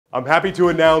I'm happy to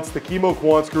announce the Kimo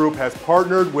Quance Group has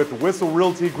partnered with the Whissel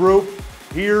Realty Group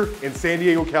here in San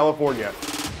Diego, California.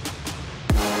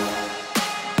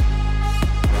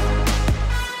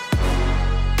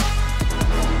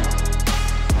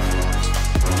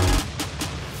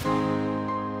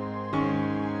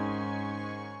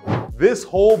 This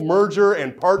whole merger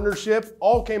and partnership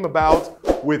all came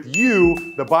about with you,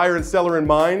 the buyer and seller, in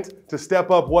mind to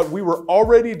step up what we were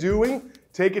already doing,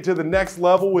 take it to the next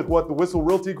level with what the Whissel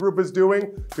Realty Group is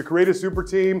doing to create a super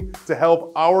team to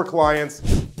help our clients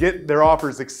get their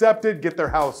offers accepted, get their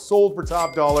house sold for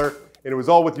top dollar, and it was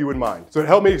all with you in mind. So to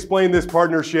help me explain this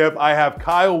partnership, I have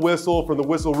𝐂𝐭 Whissel from the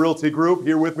Whissel Realty Group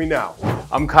here with me now.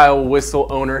 I'm 𝐂𝐭 Whissel,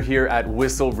 owner here at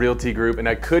Whissel Realty Group, and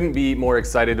I couldn't be more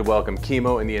excited to welcome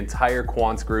Kimo and the entire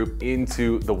Quance Group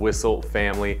into the Whissel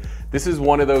family. This is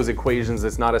one of those equations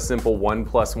that's not a simple 1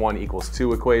 + 1 =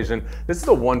 2 equation. This is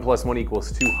a 1 + 1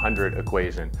 = 200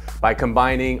 equation. By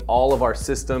combining all of our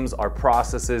systems, our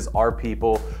processes, our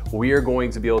people, we are going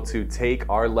to be able to take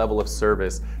our level of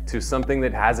service to something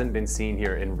that hasn't been seen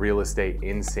here in real estate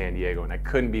in San Diego, and I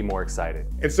couldn't be more excited.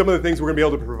 And some of the things we're gonna be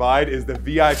able to provide is the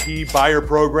VIP buyer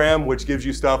program, which gives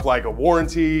you stuff like a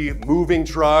warranty, moving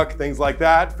truck, things like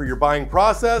that for your buying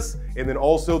process. And then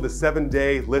also the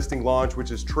 7-day listing launch,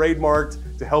 which is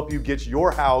trademarked to help you get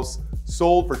your house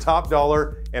sold for top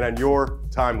dollar and on your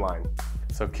timeline.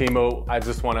 So Kimo, I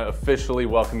just want to officially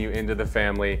welcome you into the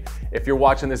family. If you're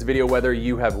watching this video, whether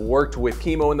you have worked with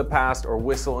Kimo in the past or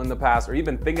Whissel in the past, or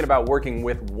even thinking about working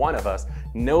with one of us,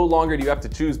 no longer do you have to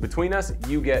choose between us,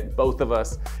 you get both of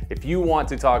us. If you want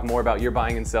to talk more about your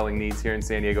buying and selling needs here in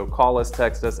San Diego, call us,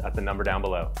 text us at the number down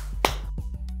below.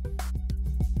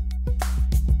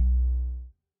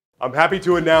 I'm happy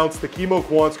to announce the Kimo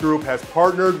Quance Group has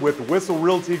partnered with the Whissel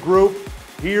Realty Group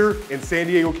here in San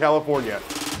Diego, California.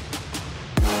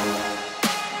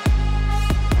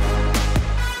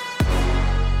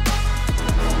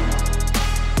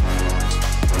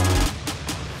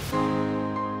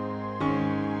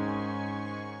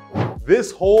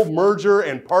 This whole merger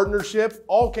and partnership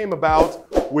all came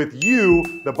about with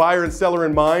you, the buyer and seller,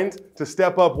 in mind to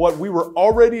step up what we were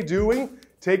already doing,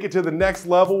 take it to the next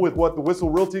level with what the Whissel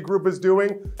Realty Group is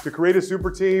doing to create a super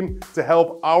team to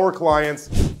help our clients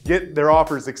get their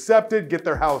offers accepted, get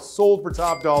their house sold for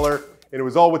top dollar, and it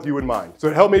was all with you in mind. So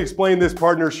to help me explain this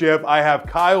partnership, I have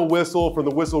𝐂𝐭 Whissel from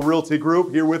the Whissel Realty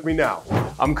Group here with me now.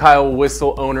 I'm 𝐂𝐭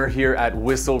Whissel, owner here at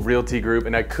Whissel Realty Group,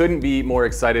 and I couldn't be more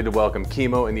excited to welcome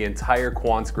Kimo and the entire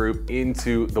Quance Group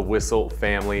into the Whissel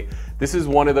family. This is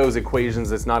one of those equations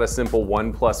that's not a simple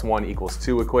 1 + 1 =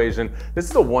 2 equation. This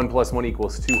is a 1 + 1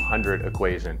 = 200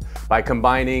 equation. By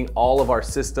combining all of our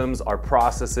systems, our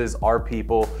processes, our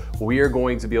people, we are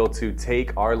going to be able to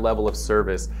take our level of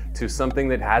service to something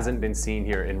that hasn't been seen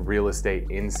here in real estate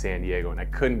in San Diego, and I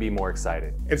couldn't be more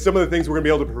excited. And some of the things we're gonna be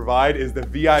able to provide is the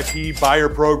VIP buyer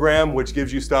program, which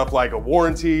gives you stuff like a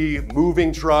warranty,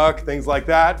 moving truck, things like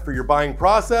that for your buying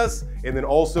process. And then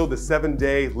also the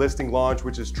 7-day listing launch,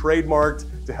 which is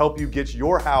trademarked to help you get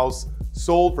your house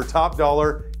sold for top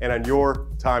dollar and on your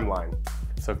timeline.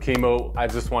 So Kimo, I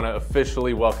just want to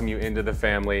officially welcome you into the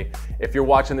family. If you're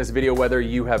watching this video, whether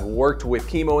you have worked with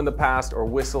Kimo in the past or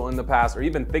Whissel in the past, or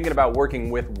even thinking about working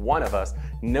with one of us,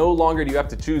 no longer do you have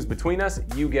to choose between us,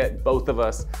 you get both of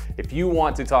us. If you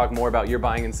want to talk more about your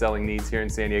buying and selling needs here in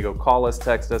San Diego, call us,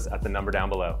 text us at the number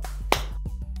down below.